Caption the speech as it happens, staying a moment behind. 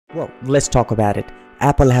Well, let's talk about it.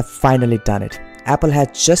 Apple have finally done it. Apple has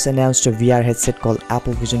just announced a VR headset called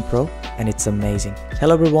Apple Vision Pro, and it's amazing.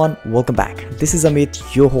 Hello everyone, welcome back. This is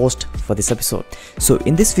Amit, your host for this episode. So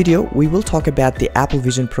in this video, we will talk about the Apple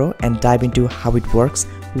Vision Pro and dive into how it works,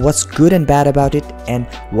 what's good and bad about it, and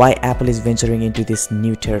why Apple is venturing into this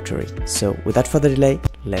new territory. So without further delay,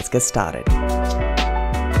 let's get started.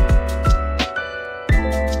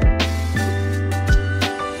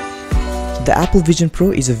 The Apple Vision Pro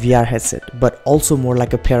is a VR headset, but also more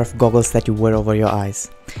like a pair of goggles that you wear over your eyes.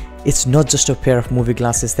 It's not just a pair of movie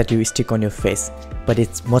glasses that you stick on your face, but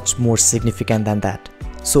it's much more significant than that.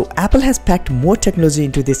 So Apple has packed more technology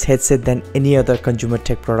into this headset than any other consumer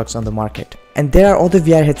tech products on the market. And there are other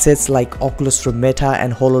VR headsets like Oculus from Meta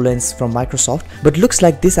and HoloLens from Microsoft, but looks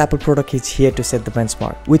like this Apple product is here to set the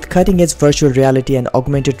benchmark. With cutting-edge virtual reality and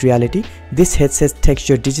augmented reality, this headset takes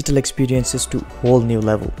your digital experiences to a whole new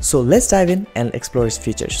level. So let's dive in and explore its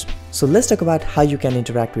features. So let's talk about how you can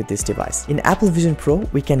interact with this device. In Apple Vision Pro,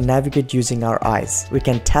 we can navigate using our eyes. We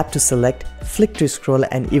can tap to select, flick to scroll,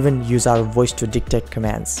 and even use our voice to dictate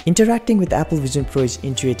commands. Interacting with Apple Vision Pro is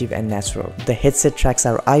intuitive and natural. The headset tracks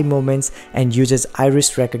our eye movements and uses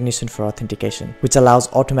iris recognition for authentication, which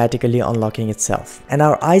allows automatically unlocking itself. And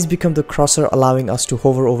our eyes become the cursor, allowing us to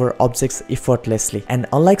hover over objects effortlessly. And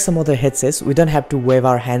unlike some other headsets, we don't have to wave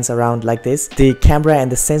our hands around like this. The camera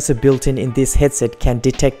and the sensor built in this headset can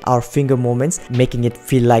detect our finger movements, making it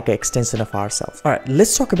feel like an extension of ourselves. Alright,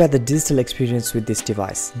 let's talk about the digital experience with this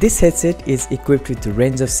device. This headset is equipped with a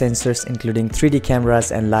range of sensors including 3D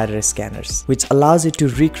cameras and LiDAR scanners, which allows it to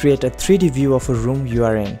recreate a 3D view of a room you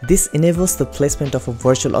are in. This enables the placement of a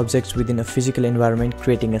virtual objects within a physical environment,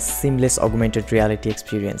 creating a seamless augmented reality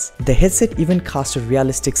experience. The headset even casts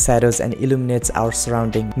realistic shadows and illuminates our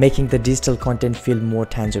surrounding, making the digital content feel more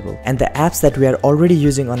tangible. And the apps that we are already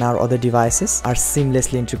using on our other devices are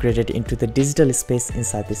seamlessly integrated into the digital space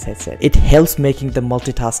inside this headset. It helps making the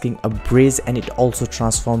multitasking a breeze, and it also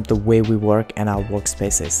transforms the way we work and our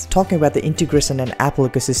workspaces. Talking about the integration and Apple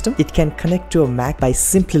ecosystem, it can connect to a Mac by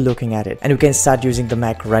simply looking at it, and we can start using the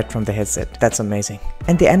Mac right from the headset. That's amazing.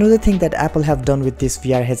 And the another thing that Apple have done with this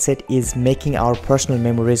VR headset is making our personal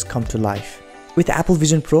memories come to life. With Apple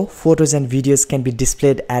Vision Pro, photos and videos can be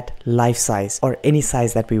displayed at life size or any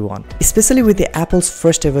size that we want. Especially with the Apple's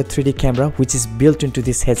first ever 3D camera, which is built into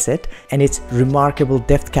this headset, and its remarkable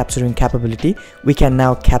depth capturing capability, we can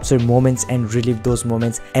now capture moments and relive those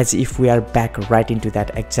moments as if we are back right into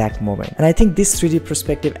that exact moment. And I think this 3D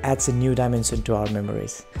perspective adds a new dimension to our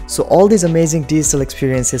memories. So all these amazing digital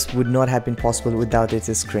experiences would not have been possible without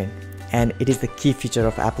its screen. And it is the key feature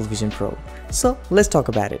of Apple Vision Pro. So let's talk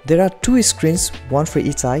about it. There are two screens, one for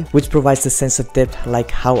each eye, which provides the sense of depth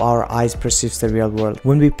like how our eyes perceive the real world.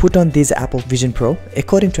 When we put on this Apple Vision Pro,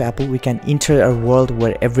 according to Apple, we can enter a world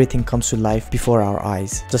where everything comes to life before our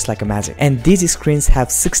eyes, just like a magic. And these screens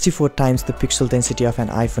have 64 times the pixel density of an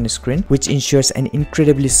iPhone screen, which ensures an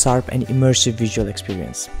incredibly sharp and immersive visual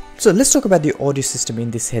experience. So let's talk about the audio system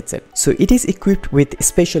in this headset. So it is equipped with a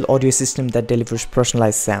spatial audio system that delivers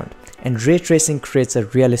personalized sound, and ray tracing creates a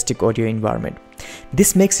realistic audio environment.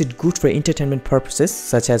 This makes it good for entertainment purposes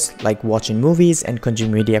such as like watching movies and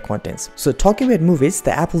consuming media contents. So talking about movies,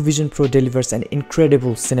 the Apple Vision Pro delivers an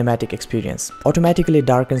incredible cinematic experience. Automatically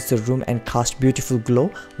darkens the room and casts beautiful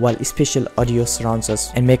glow, while spatial audio surrounds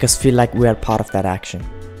us and make us feel like we are part of that action.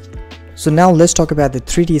 So now let's talk about the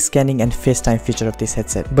 3D scanning and FaceTime feature of this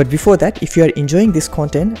headset. But before that, if you are enjoying this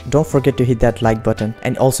content, don't forget to hit that like button.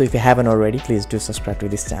 And also if you haven't already, please do subscribe to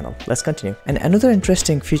this channel. Let's continue. And another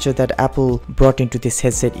interesting feature that Apple brought into this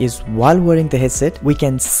headset is while wearing the headset, we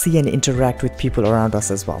can see and interact with people around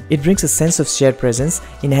us as well. It brings a sense of shared presence,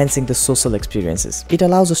 enhancing the social experiences. It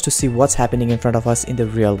allows us to see what's happening in front of us in the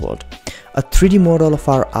real world. A 3D model of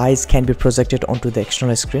our eyes can be projected onto the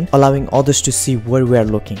external screen, allowing others to see where we are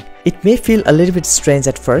looking. It may feel a little bit strange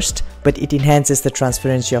at first, but it enhances the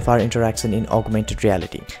transparency of our interaction in augmented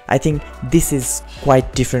reality. I think this is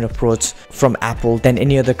quite different approach from Apple than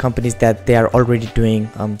any other companies that they are already doing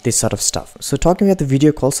this sort of stuff. So talking about the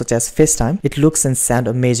video calls such as FaceTime, it looks and sounds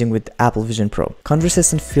amazing with Apple Vision Pro.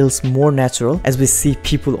 Conversation feels more natural as we see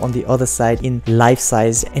people on the other side in life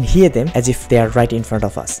size and hear them as if they are right in front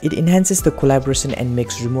of us. It enhances the collaboration and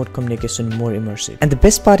makes remote communication more immersive. And the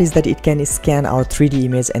best part is that it can scan our 3D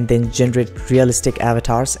image and then generate realistic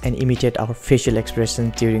avatars and images imitate our facial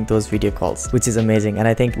expressions during those video calls, which is amazing. And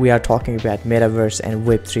I think we are talking about metaverse and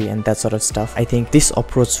Web3 and that sort of stuff. I think this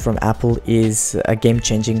approach from Apple is a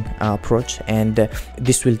game-changing approach, and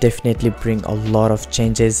this will definitely bring a lot of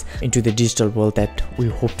changes into the digital world that we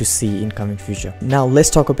hope to see in coming future. Now let's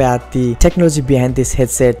talk about the technology behind this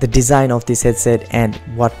headset, the design of this headset, and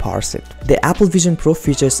what powers it. The Apple Vision Pro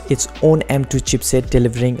features its own M2 chipset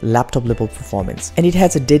delivering laptop level performance, and it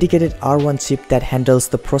has a dedicated R1 chip that handles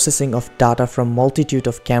the processing of data from multitude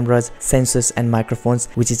of cameras, sensors and microphones,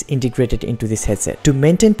 which is integrated into this headset. To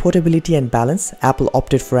maintain portability and balance, Apple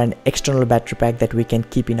opted for an external battery pack that we can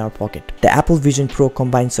keep in our pocket. The Apple Vision Pro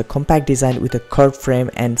combines a compact design with a curved frame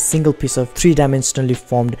and single piece of three-dimensionally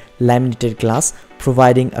formed laminated glass,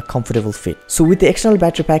 providing a comfortable fit. So with the external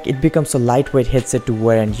battery pack, it becomes a lightweight headset to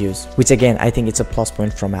wear and use, which again I think it's a plus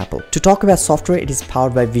point from Apple. To talk about software, it is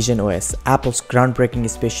powered by VisonOS, Apple's groundbreaking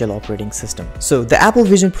spatial operating system. So the Apple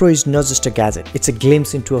Vision Pro is not just a gadget, it's a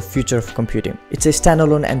glimpse into a future of computing. It's a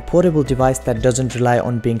standalone and portable device that doesn't rely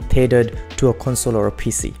on being tethered to a console or a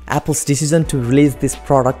PC. Apple's decision to release this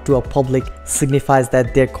product to a public signifies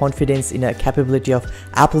that their confidence in the capability of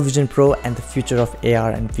Apple Vision Pro and the future of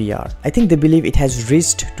AR and VR. I think they believe it has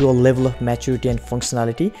reached to a level of maturity and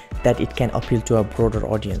functionality that it can appeal to a broader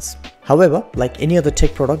audience. However, like any other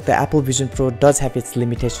tech product, the Apple Vision Pro does have its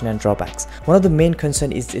limitations and drawbacks. One of the main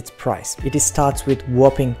concerns is its price. It starts with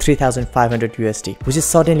whopping $3,500 USD, which is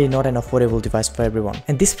certainly not an affordable device for everyone.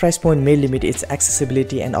 And this price point may limit its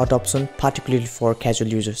accessibility and adoption, particularly for casual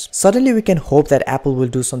users. Certainly, we can hope that Apple will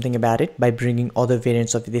do something about it by bringing other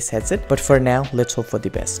variants of this headset, but for now, let's hope for the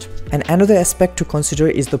best. And another aspect to consider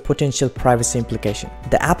is the potential privacy implication.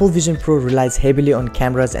 The Apple Vision Pro relies heavily on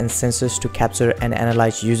cameras and sensors to capture and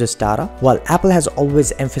analyze users' data. While Apple has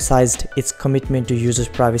always emphasized its commitment to users'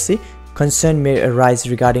 privacy, concern may arise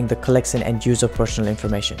regarding the collection and use of personal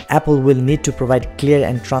information. Apple will need to provide clear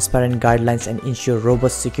and transparent guidelines and ensure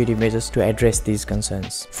robust security measures to address these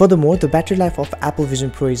concerns. Furthermore, the battery life of Apple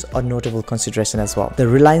Vision Pro is a notable consideration as well. The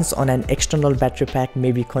reliance on an external battery pack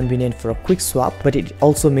may be convenient for a quick swap, but it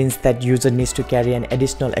also means that user needs to carry an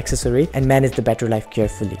additional accessory and manage the battery life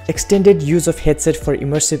carefully. Extended use of headset for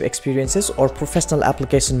immersive experiences or professional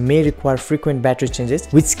application may require frequent battery changes,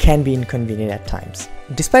 which can be inconvenient at times.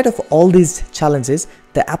 Despite of all these challenges,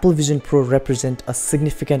 the Apple Vision Pro represents a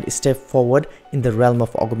significant step forward in the realm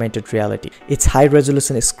of augmented reality. Its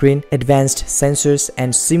high-resolution screen, advanced sensors,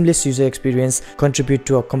 and seamless user experience contribute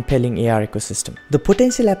to a compelling AR ecosystem. The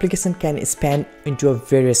potential application can span into a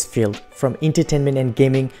various fields, from entertainment and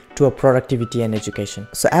gaming to a productivity and education.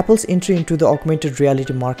 So Apple's entry into the augmented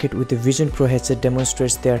reality market with the Vision Pro headset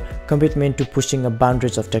demonstrates their commitment to pushing the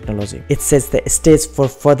boundaries of technology. It sets the stage for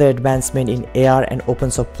further advancement in AR and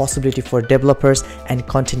opens up possibility for developers and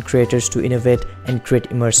content creators to innovate and create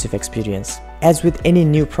immersive experience. As with any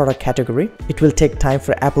new product category, it will take time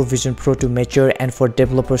for Apple Vision Pro to mature and for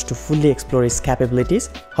developers to fully explore its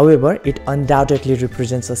capabilities. However, it undoubtedly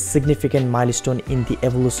represents a significant milestone in the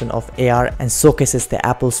evolution of AR and showcases the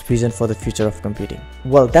Apple's vision for the future of computing.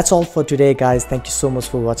 Well, that's all for today, guys. Thank you so much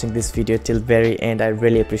for watching this video till very end. I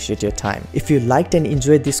really appreciate your time. If you liked and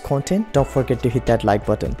enjoyed this content, don't forget to hit that like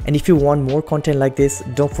button. And if you want more content like this,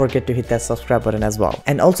 don't forget to hit that subscribe button as well.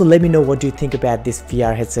 And also let me know what do you think about this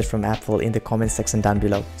VR headset from Apple in the comment section down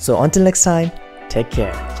below. So until next time, take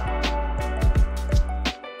care.